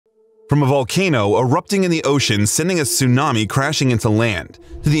From a volcano erupting in the ocean sending a tsunami crashing into land,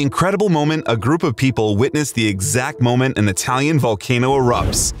 to the incredible moment a group of people witnessed the exact moment an Italian volcano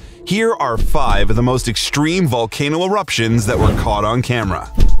erupts. Here are 5 of the most extreme volcano eruptions that were caught on camera.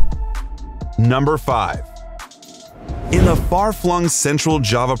 Number 5. In the far-flung central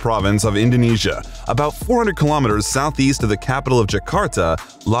Java province of Indonesia, about 400 kilometers southeast of the capital of Jakarta,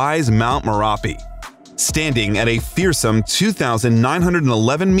 lies Mount Merapi. Standing at a fearsome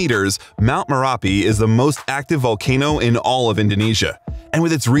 2,911 meters, Mount Merapi is the most active volcano in all of Indonesia, and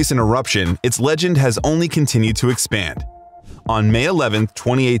with its recent eruption, its legend has only continued to expand. On May 11,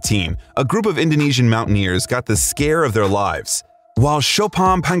 2018, a group of Indonesian mountaineers got the scare of their lives. While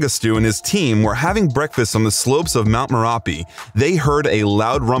Chopin Pangestu and his team were having breakfast on the slopes of Mount Merapi, they heard a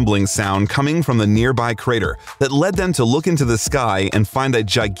loud rumbling sound coming from the nearby crater that led them to look into the sky and find a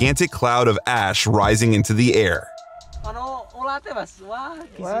gigantic cloud of ash rising into the air.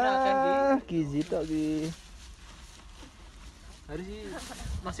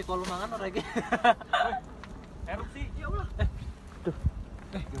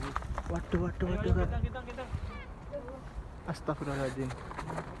 Astagfirullahaladzim.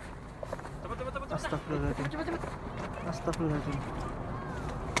 Astagfirullahaladzim. Astagfirullahaladzim.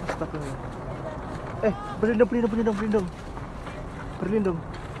 Astagfirullahaladzim.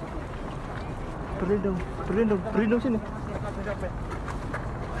 Berlindung sini.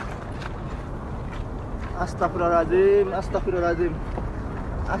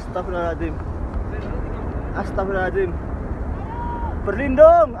 Astagfirullahaladzim.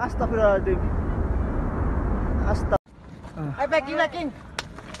 Berlindung. Astagfirullahaladzim.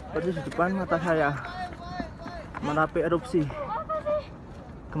 Persis di depan mata saya Merapi erupsi.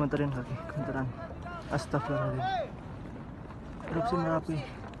 Gemeteran kaki, gemeteran. Astagfirullahaladzim. Erupsi Merapi.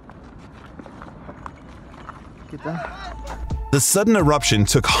 The sudden eruption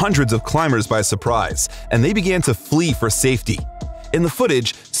took hundreds of climbers by surprise, and they began to flee for safety. In the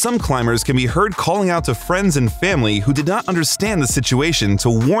footage, some climbers can be heard calling out to friends and family who did not understand the situation to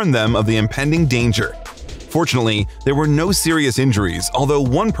warn them of the impending danger. Fortunately, there were no serious injuries, although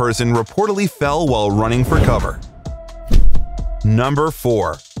one person reportedly fell while running for cover. Number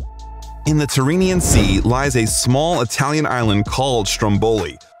 4. In the Tyrrhenian Sea lies a small Italian island called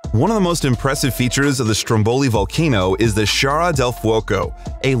Stromboli. One of the most impressive features of the Stromboli volcano is the Sciara del Fuoco,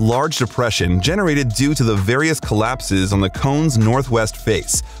 a large depression generated due to the various collapses on the cone's northwest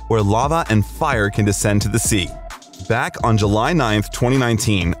face, where lava and fire can descend to the sea. Back on July 9,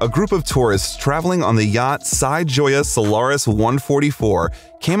 2019, a group of tourists traveling on the yacht Sci Gioia Solaris 144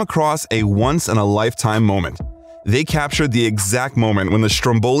 came across a once-in-a-lifetime moment. They captured the exact moment when the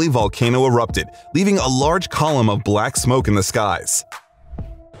Stromboli volcano erupted, leaving a large column of black smoke in the skies.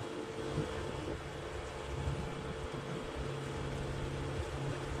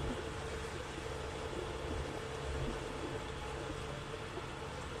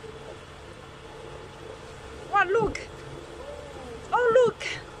 Look! Oh, look!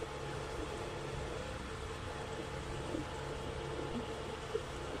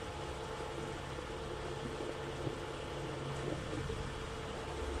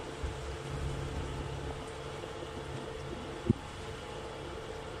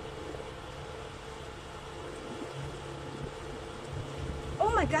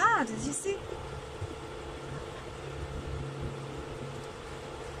 Oh my God, did you see?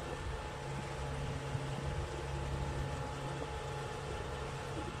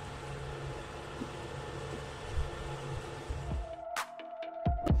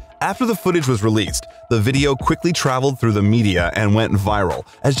 After the footage was released, the video quickly traveled through the media and went viral,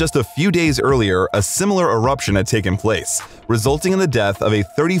 as just a few days earlier a similar eruption had taken place, resulting in the death of a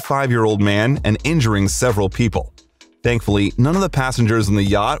 35-year-old man and injuring several people. Thankfully, none of the passengers on the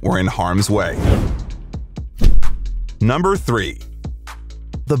yacht were in harm's way. Number 3.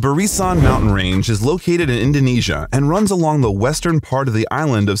 The Barisan mountain range is located in Indonesia and runs along the western part of the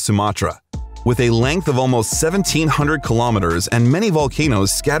island of Sumatra. With a length of almost 1,700 kilometers and many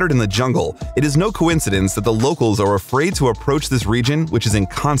volcanoes scattered in the jungle, it is no coincidence that the locals are afraid to approach this region, which is in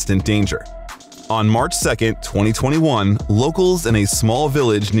constant danger. On March 2, 2021, locals in a small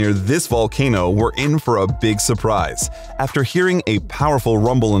village near this volcano were in for a big surprise after hearing a powerful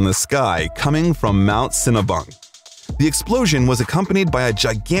rumble in the sky coming from Mount Sinabung. The explosion was accompanied by a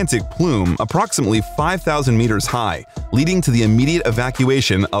gigantic plume approximately 5,000 meters high, leading to the immediate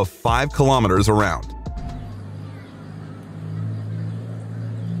evacuation of 5 kilometers around.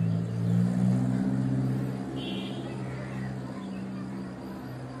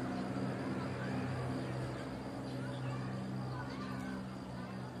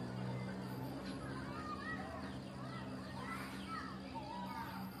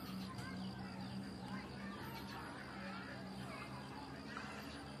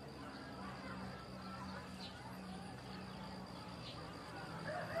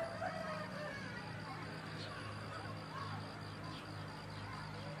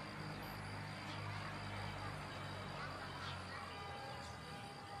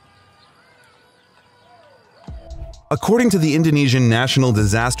 According to the Indonesian National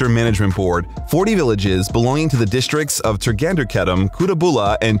Disaster Management Board, 40 villages belonging to the districts of Terganderkedem,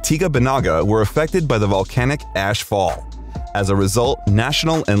 Kudabula, and Tiga Benaga were affected by the volcanic ash fall. As a result,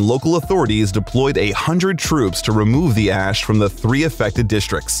 national and local authorities deployed 100 troops to remove the ash from the 3 affected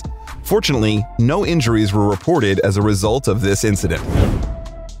districts. Fortunately, no injuries were reported as a result of this incident.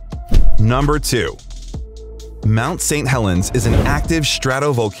 Number 2. Mount St. Helens is an active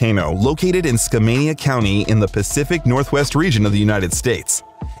stratovolcano located in Skamania County in the Pacific Northwest region of the United States.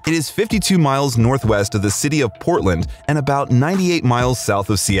 It is 52 miles northwest of the city of Portland and about 98 miles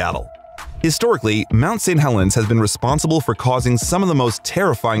south of Seattle. Historically, Mount St. Helens has been responsible for causing some of the most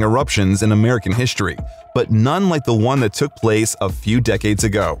terrifying eruptions in American history, but none like the one that took place a few decades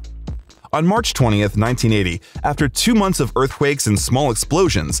ago. On March 20, 1980, after 2 months of earthquakes and small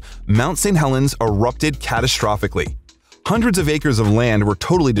explosions, Mount St. Helens erupted catastrophically. Hundreds of acres of land were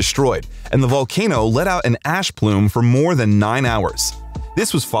totally destroyed, and the volcano let out an ash plume for more than 9 hours.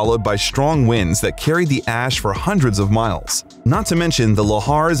 This was followed by strong winds that carried the ash for hundreds of miles. Not to mention the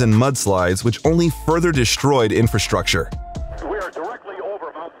lahars and mudslides, which only further destroyed infrastructure. We are directly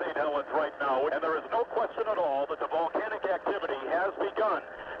over Mount St. Helens right now, and there is no question at all that the volcanic activity has begun.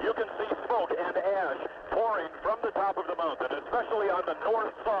 You can see smoke and ash pouring from the top of the mountain, especially on the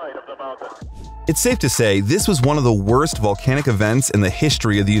north side of the mountain. It's safe to say this was one of the worst volcanic events in the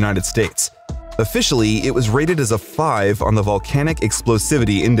history of the United States. Officially, it was rated as a 5 on the Volcanic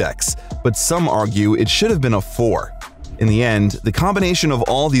Explosivity Index, but some argue it should have been a 4. In the end, the combination of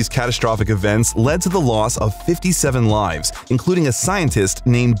all these catastrophic events led to the loss of 57 lives, including a scientist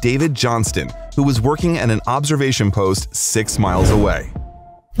named David Johnston, who was working at an observation post 6 miles away.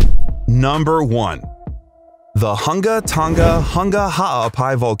 Number 1. The Hunga Tonga Hunga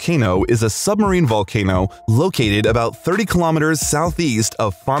Ha'apai volcano is a submarine volcano located about 30 kilometers southeast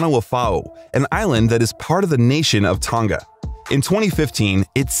of Vanuatu, an island that is part of the nation of Tonga. In 2015,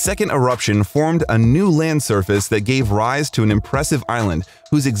 its second eruption formed a new land surface that gave rise to an impressive island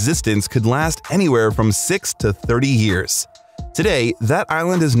whose existence could last anywhere from 6 to 30 years. Today, that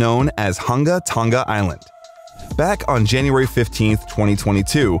island is known as Hunga Tonga Island. Back on January 15,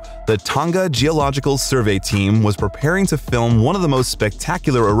 2022, the Tonga Geological Survey team was preparing to film one of the most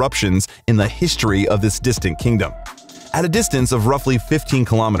spectacular eruptions in the history of this distant kingdom. At a distance of roughly 15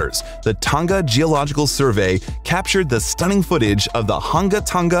 kilometers, the Tonga Geological Survey captured the stunning footage of the Hunga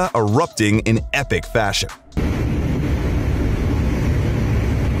Tonga erupting in epic fashion.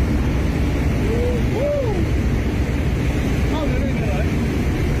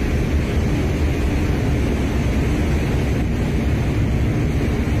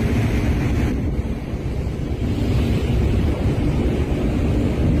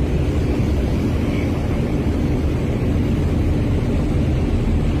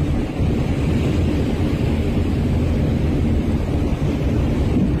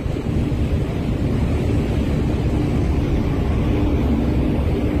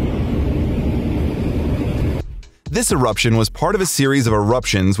 This eruption was part of a series of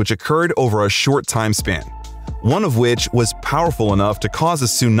eruptions which occurred over a short time span, one of which was powerful enough to cause a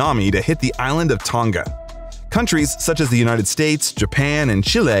tsunami to hit the island of Tonga. Countries such as the United States, Japan, and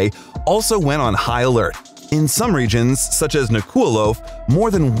Chile also went on high alert. In some regions, such as Nuku'alofa, more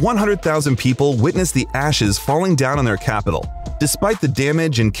than 100,000 people witnessed the ashes falling down on their capital. Despite the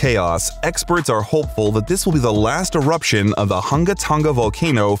damage and chaos, experts are hopeful that this will be the last eruption of the Hunga Tonga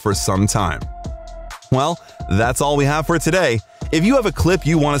volcano for some time. Well, that's all we have for today. If you have a clip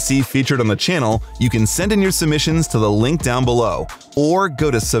you want to see featured on the channel, you can send in your submissions to the link down below, or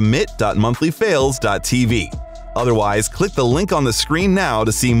go to submit.monthlyfails.tv. Otherwise, click the link on the screen now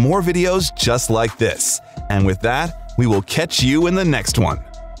to see more videos just like this. And with that, we will catch you in the next one.